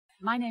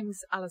My name's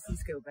Alison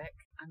Skilbeck,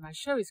 and my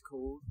show is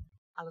called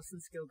Alison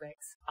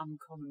Skilbeck's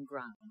Uncommon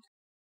Ground.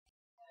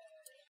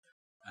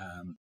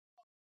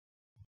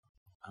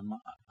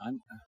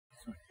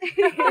 Sorry.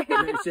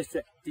 It's just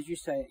that, did you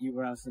say you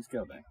were Alison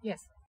Skilbeck? Yes.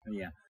 Oh,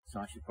 yeah.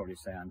 So I should probably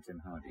say I'm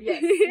Tim Hardy.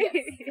 Yes, yes.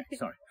 Okay,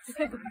 sorry.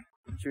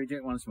 Should we do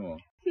it once more?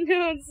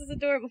 No, this is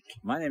adorable.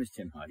 My name is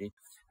Tim Hardy,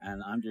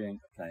 and I'm doing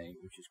a play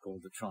which is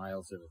called The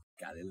Trials of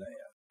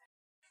Galileo,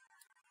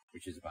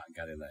 which is about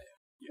Galileo.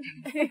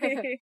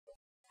 Yeah.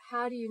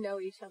 How do you know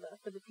each other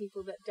for the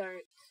people that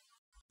don't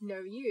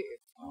know you?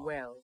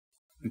 Well,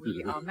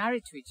 we are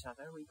married to each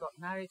other. We got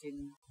married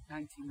in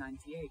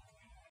 1998,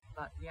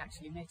 but we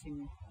actually met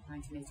in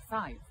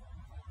 1985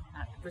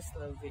 at the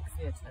Bristol Old Vic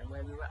Theatre,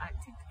 where we were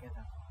acting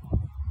together.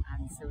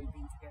 And so we've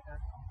been together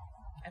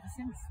ever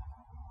since.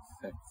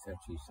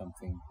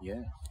 30-something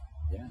years.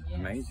 Yeah, yes,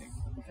 amazing.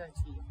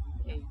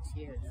 38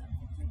 years.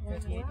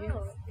 38 Wow.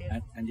 years.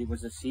 Yes. And it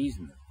was a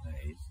season of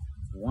plays,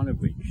 one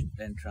of which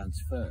then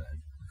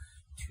transferred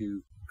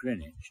to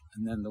Greenwich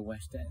and then the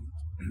West End.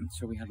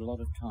 So we had a lot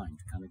of time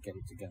to kind of get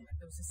it together.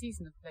 There was a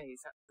season of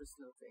plays at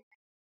Bristol Old Vic,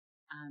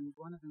 and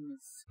one of them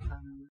was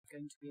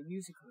going to be a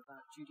musical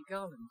about Judy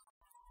Garland.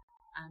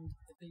 And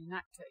there'd been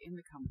an actor in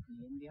the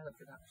company, in the other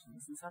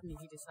productions, and suddenly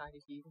he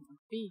decided he didn't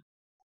want to be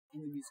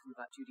in the musical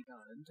about Judy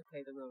Garland to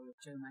play the role of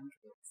Joe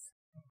Mankiewicz.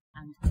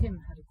 And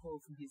Tim had a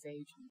call from his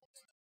agent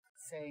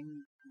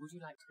saying, would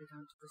you like to go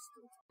down to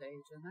Bristol to play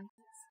Joe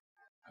Mankiewicz?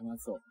 And I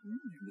thought,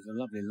 it was a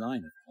lovely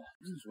line of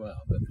parts as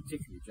well, but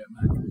particularly Joe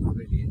Mankiewicz was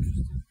really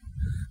interested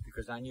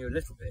because I knew a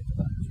little bit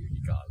about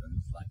Judy Garland,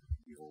 like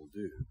we all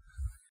do,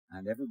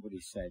 and everybody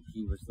said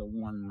he was the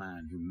one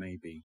man who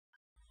maybe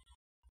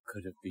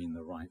could have been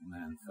the right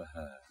man for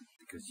her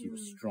because he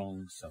was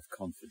strong,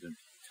 self-confident,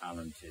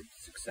 talented,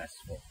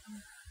 successful,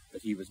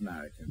 but he was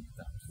married and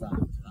that was that.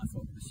 And I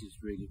thought, this is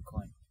really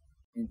quite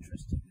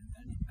interesting,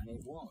 and it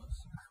was.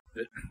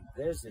 But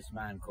there's this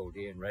man called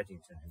Ian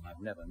Reddington whom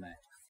I've never met,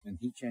 and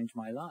he changed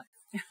my life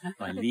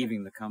by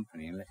leaving the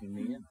company and letting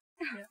me in.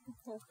 Yeah.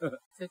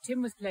 So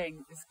Tim was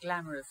playing this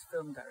glamorous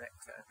film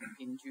director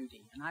in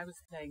Judy, and I was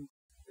playing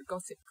the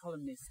gossip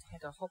columnist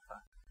Hedda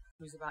Hopper,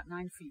 who was about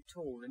 9 feet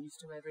tall and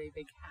used to wear very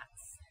big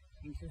hats,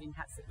 including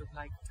hats that looked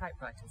like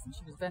typewriters, and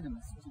she was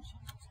venomous, wasn't she?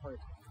 She was horrid.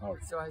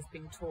 Horrid. So I was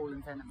being tall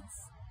and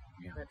venomous,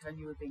 Yeah. but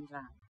you were being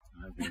glam.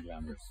 I was being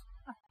glamorous,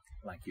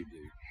 like you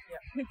do.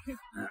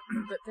 Yeah.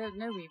 But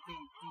no, we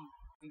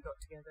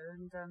got together,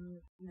 and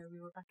we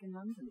were back in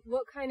London.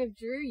 What kind of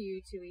drew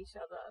you to each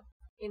other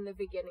in the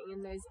beginning,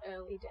 in those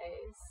early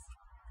days?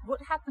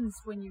 What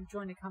happens when you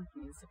join a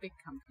company, it's a big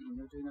company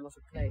and you're doing a lot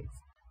of plays,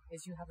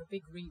 is you have a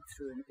big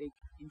read-through and a big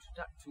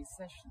introductory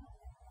session.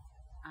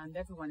 And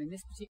everyone in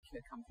this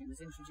particular company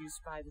was introduced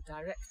by the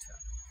director,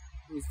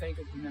 who was very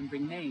good at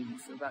remembering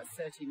names, so about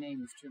 30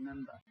 names to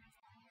remember.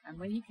 And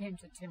when he came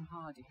to Tim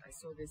Hardy, I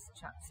saw this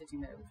chap sitting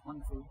there with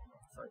wonderful,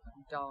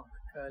 dark,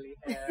 curly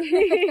hair, and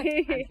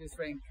he was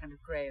wearing kind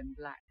of grey and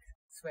black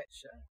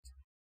sweatshirt.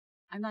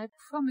 And I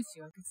promise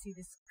you, I could see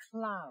this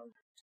cloud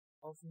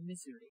of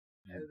misery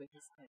over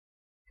his head,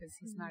 because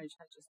his marriage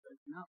had just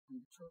broken up and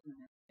the children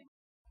and everything.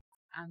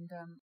 And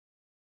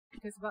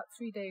because about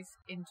 3 days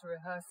into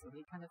rehearsal,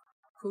 he kind of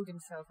pulled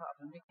himself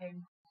up and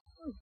became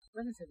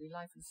relatively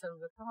life and soul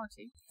of the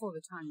party for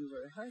the time we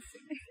were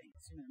rehearsing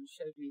things, and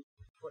showed me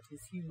what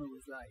his humour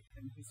was like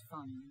and his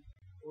fun,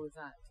 all of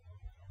that.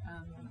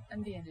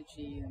 And the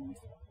energy, and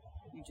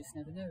you just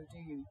never know,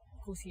 do you?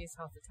 Of course, he is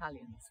half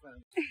Italian as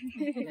well.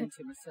 It lent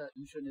him a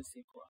certain je ne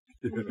sais quoi.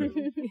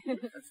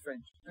 That's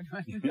French.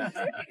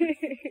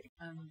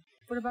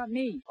 What about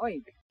me?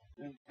 Oi!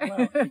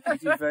 Well,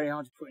 it is very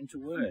hard to put into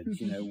words.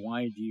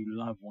 Why do you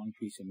love one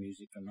piece of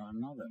music and not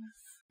another?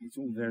 It's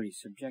all very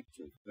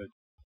subjective. But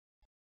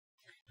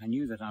I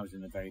knew that I was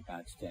in a very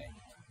bad state,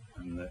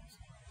 and that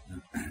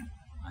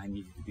I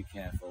needed to be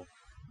careful,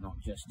 not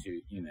just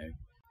to,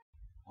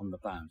 on the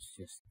bounce,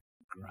 just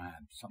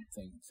grab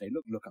something and say,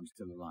 look, I'm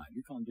still alive.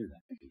 You can't do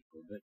that to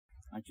people. But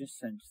I just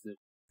sensed that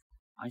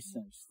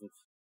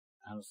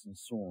Alison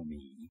saw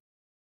me,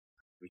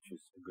 which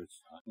was a good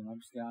start. And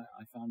obviously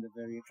I found her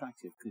very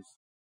attractive, because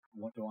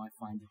what do I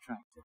find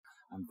attractive?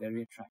 I'm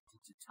very attracted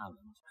to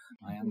talent.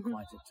 I am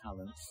quite a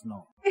talent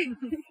snob.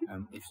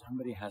 If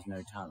somebody has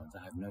no talent,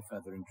 I have no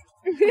further interest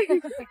in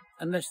it.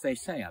 Unless they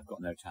say I've got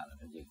no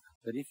talent, I do.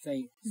 But if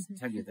they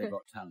tell you they've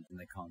got talent and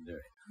they can't do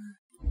it,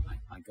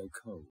 I go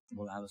cold.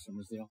 Well, Alison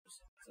was the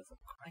opposite. So I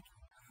thought,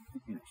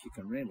 crikey, she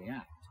can really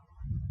act.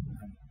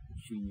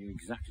 She knew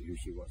exactly who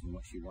she was and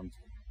what she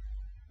wanted,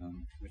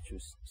 which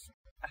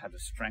had a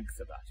strength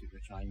about it,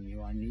 which I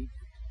knew I needed.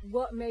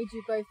 What made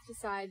you both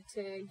decide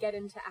to get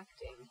into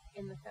acting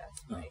in the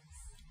first place?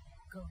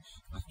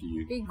 Gosh. After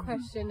you. Big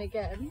question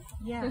again.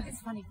 Yeah, it's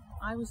funny.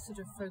 I was sort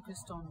of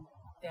focused on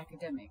the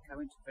academic. I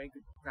went to a very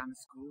good grammar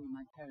school, and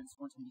my parents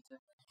wanted me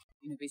to,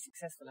 be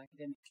successful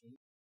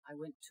academically. I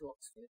went to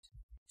Oxford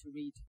to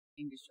read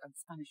English,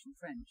 Spanish and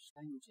French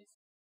languages.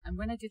 And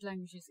when I did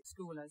languages at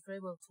school, I was very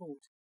well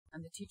taught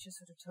and the teacher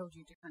sort of told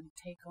you to kind of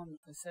take on the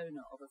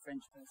persona of a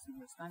French person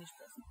or a Spanish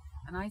person.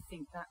 And I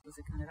think that was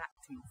a kind of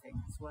acting thing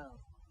as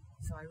well.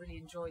 So I really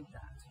enjoyed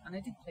that. And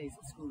I did plays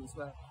at school as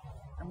well.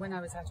 And when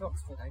I was at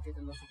Oxford, I did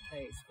a lot of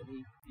plays for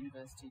the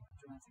University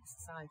Dramatic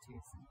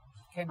Societies. And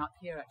came up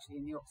here actually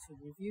in the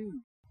Oxford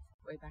Review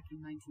way back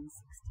in 1967.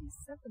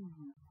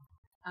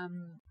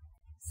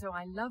 So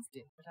I loved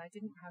it, but I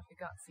didn't have the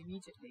guts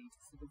immediately to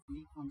sort of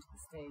leap onto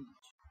the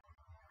stage.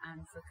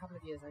 And for a couple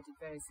of years I did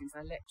various things.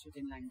 I lectured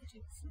in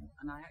languages,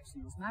 and I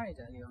actually was married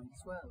early on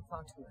as well,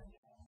 far too early.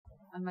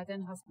 And my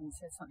then husband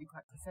said something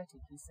quite prophetic.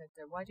 He said,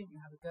 why don't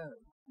you have a go?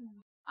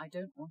 I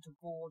don't want a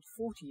bored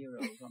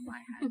 40-year-old on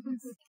my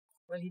hands.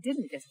 Well, he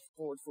didn't get a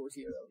bored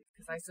 40-year-old,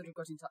 because I sort of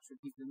got in touch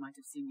with people who might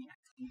have seen me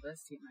act at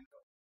university, and I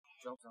got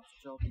jobs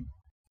after job in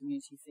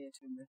community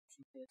theatre and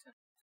repertory theatre.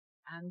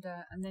 And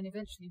then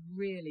eventually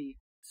really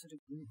sort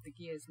of the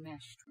gears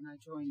meshed when I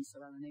joined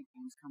Sir Alan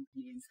Ayckbourn's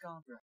company in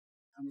Scarborough.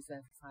 I was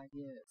there for 5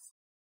 years,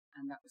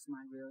 and that was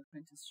my real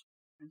apprenticeship.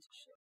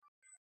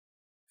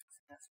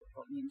 So that's what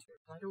got me into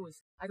it. I'd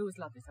always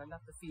loved it. I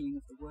loved the feeling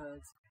of the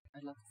words.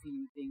 I loved the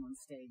feeling of being on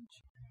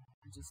stage.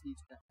 I just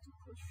needed that little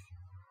push.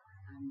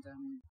 And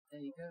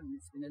there you go. And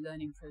it's been a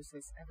learning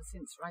process ever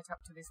since, right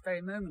up to this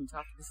very moment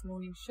after this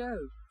morning's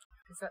show,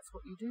 because that's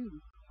what you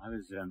do. I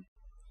was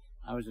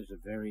at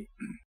a very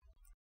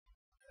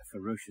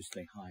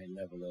ferociously high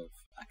level of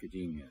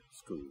academia at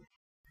school.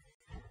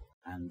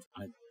 And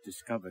I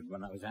discovered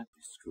when I was at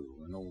this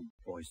school, an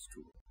all-boys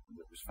school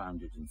that was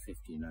founded in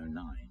 1509,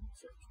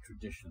 so it's a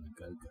traditional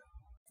go-go,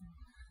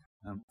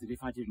 that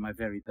if I did my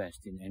very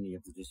best in any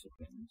of the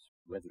disciplines,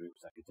 whether it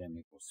was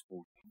academic or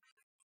sporting,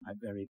 my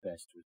very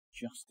best was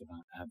just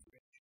about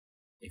average,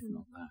 if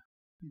not that.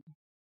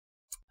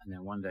 And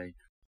then one day,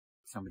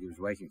 somebody was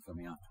waiting for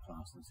me after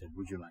class and said,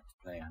 would you like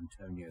to play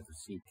Antonio the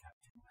Sea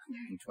Captain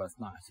in 12th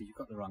night? I said, you've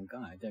got the wrong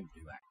guy, I don't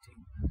do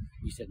acting.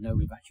 He said, no,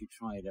 we've actually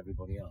tried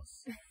everybody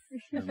else.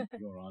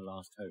 You're our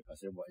last hope. I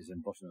said, what, is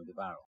in the bottom of the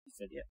barrel? He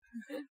said, yeah.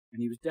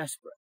 And he was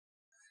desperate.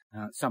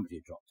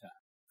 Somebody had dropped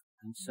out.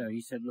 And so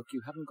he said, look,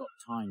 you haven't got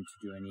time to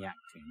do any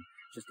acting,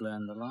 just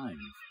learn the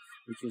lines,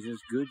 which is as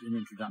good an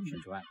introduction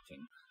to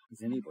acting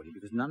as anybody,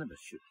 because none of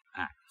us should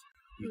act.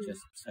 You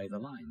just say the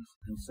lines.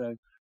 And so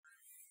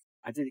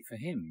I did it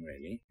for him,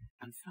 really,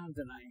 and found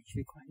that I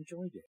actually quite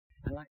enjoyed it.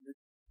 I liked the,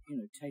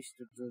 taste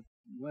of the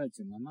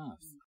words in my mouth.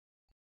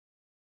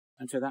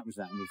 And so that was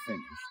that, and we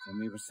finished, and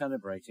we were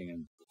celebrating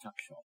in the tuck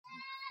shop,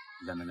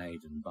 lemonade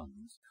and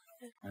buns,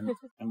 and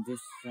this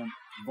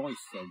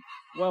voice said,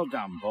 well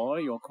done, boy,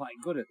 you're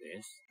quite good at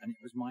this, and it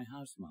was my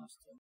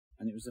housemaster,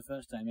 and it was the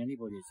first time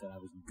anybody had said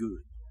I was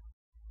good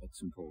at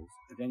St Paul's,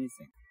 at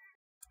anything.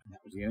 And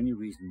that was the only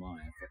reason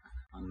why I thought,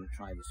 I'm going to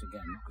try this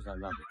again, not because I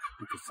love it,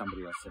 because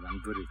somebody else said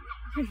I'm good at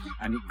it.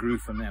 And it grew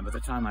from there. By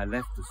the time I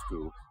left the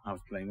school, I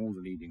was playing all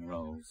the leading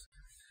roles,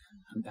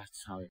 and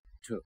that's how it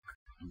took.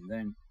 And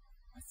then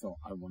I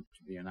thought I want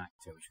to be an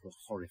actor, which was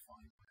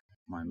horrifying.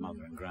 My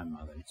mother and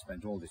grandmother had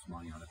spent all this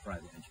money on a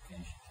private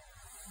education.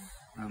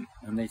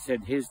 And they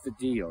said, here's the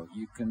deal.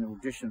 You can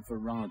audition for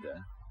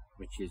RADA,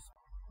 which is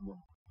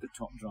the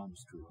top drama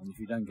school, and if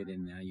you don't get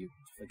in there, you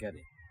forget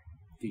it.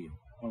 Deal.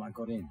 Well, I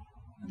got in,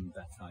 and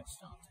that's how it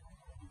started.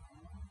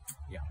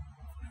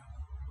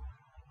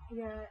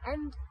 Yeah,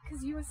 and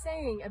because you were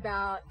saying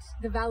about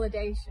the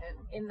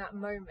validation in that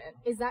moment,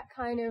 is that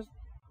kind of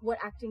what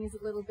acting is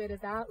a little bit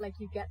about? Like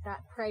you get that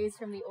praise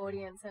from the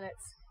audience and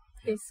it's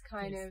this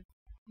kind of,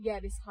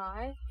 this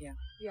high? Yeah.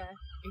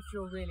 If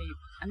you're really,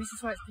 and this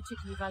is why it's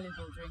particularly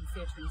valuable during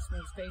theatre in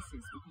small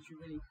spaces, because you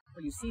really,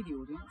 you see the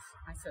audience,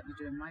 I certainly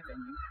do in my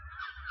venue,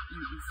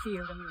 you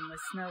feel them, you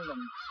almost smell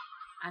them,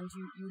 and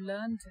you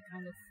learn to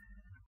kind of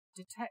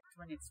detect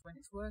when it's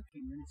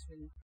working, when it's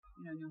really,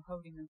 and you're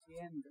holding them to the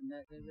end and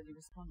they're really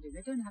responding.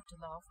 They don't have to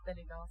laugh,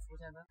 belly laugh,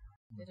 whatever.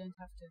 They don't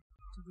have to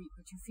weep,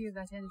 but you feel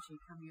that energy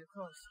coming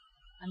across.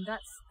 And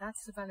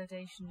that's the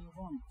validation you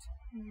want.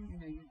 You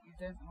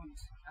don't want,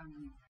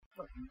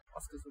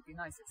 Oscars would be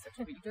nice,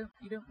 etc., but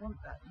you don't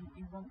want that.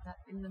 You want that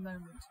in the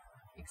moment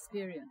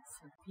experience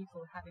of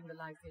people having the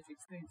live theatre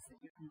experience that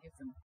you can give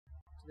them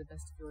to the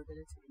best of your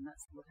ability, and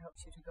that's what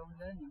helps you to go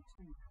on learning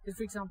too. Because,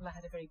 for example, I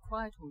had a very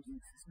quiet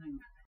audience this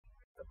moment,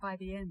 but by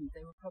the end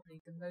they were probably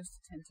the most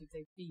attentive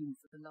they've been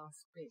for the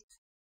last bit,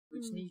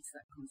 which needs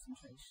that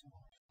concentration.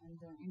 And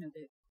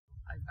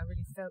I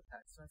really felt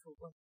that, so I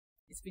thought, well,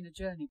 it's been a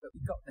journey, but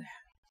we got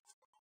there.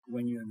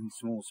 When you're in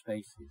small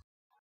spaces,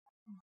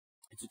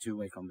 it's a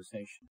two-way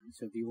conversation, and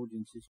so the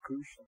audience is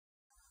crucial.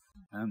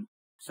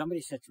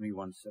 Somebody said to me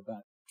once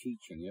about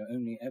teaching, you're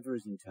only ever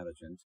as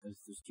intelligent as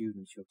the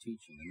students you're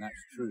teaching, and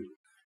that's true.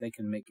 They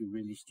can make you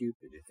really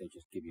stupid if they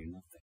just give you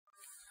nothing.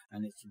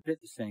 And it's a bit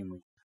the same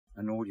with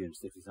an audience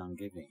that is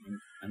ungiving.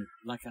 And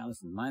like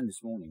Alison, mine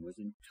this morning was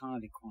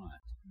entirely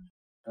quiet,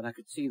 but I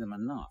could see them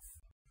enough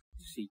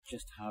to see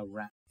just how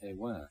rapt they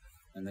were.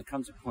 And there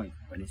comes a point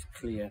when it's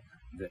clear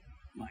that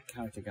my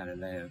character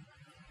Galileo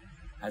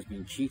has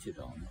been cheated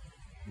on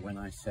when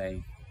I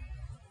say,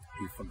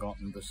 you've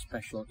forgotten the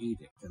special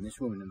edict. And this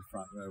woman in the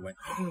front row went,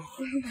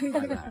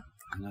 like that.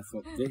 And I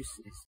thought, this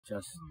is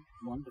just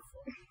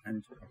wonderful.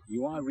 And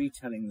you are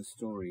retelling the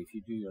story. If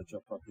you do your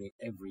job properly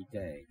every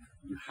day,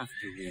 you have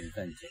to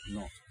reinvent it,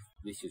 not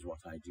this is what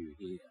I do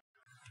here.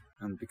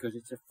 And because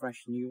it's a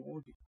fresh new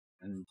audience.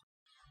 And,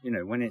 you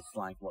know, when it's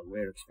like what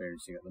we're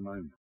experiencing at the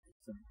moment,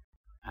 it's an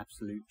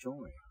absolute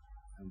joy.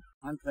 And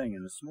I'm playing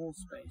in a small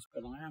space,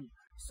 but I am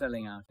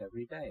selling out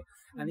every day.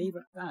 And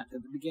even at that,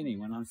 at the beginning,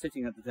 when I'm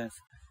sitting at the desk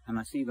and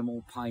I see them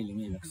all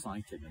piling in,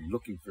 excited and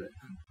looking for it,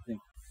 I think,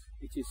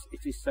 it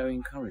is so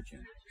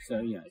encouraging.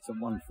 So yeah, it's a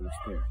wonderful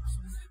experience.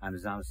 And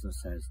as Alison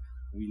says,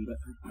 we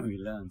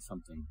learn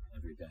something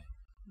every day.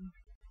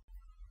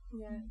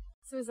 Yeah.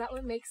 So is that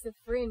what makes the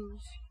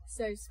Fringe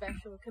so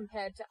special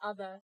compared to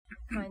other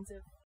kinds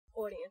of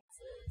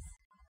audiences?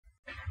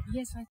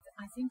 Yes,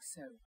 I think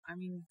so. I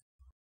mean,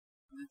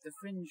 the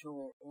Fringe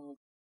or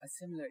a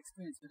similar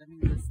experience, but I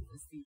mean, there's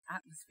the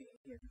atmosphere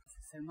here because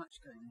there's so much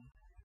going on.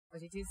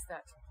 But it is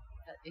that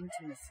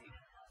intimacy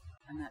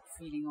and that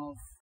feeling of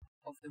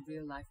the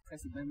real life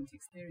present moment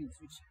experience,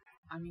 which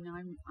I mean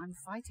I'm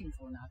fighting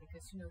for now,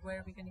 because you know, where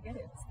are we going to get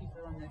it?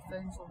 People are on their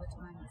phones all the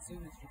time.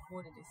 Zoom is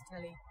recorded, it's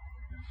telly,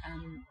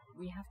 and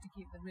we have to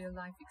keep the real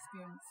life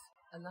experience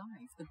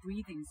alive. The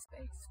breathing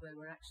space where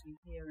we're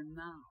actually here and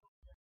now.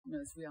 You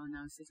know, as we are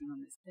now sitting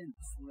on this plinth,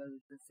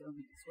 although we're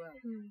filming as well.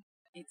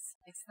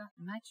 It's that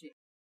magic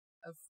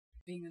of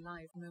being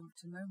alive moment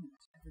to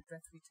moment, every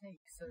breath we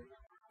take. So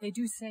they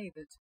do say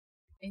that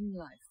in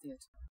live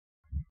theatre,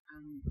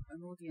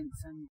 an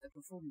audience and the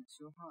performance,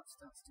 your heart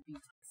starts to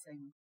beat at the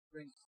same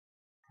rate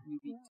when you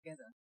beat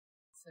together.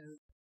 So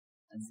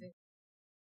that's it.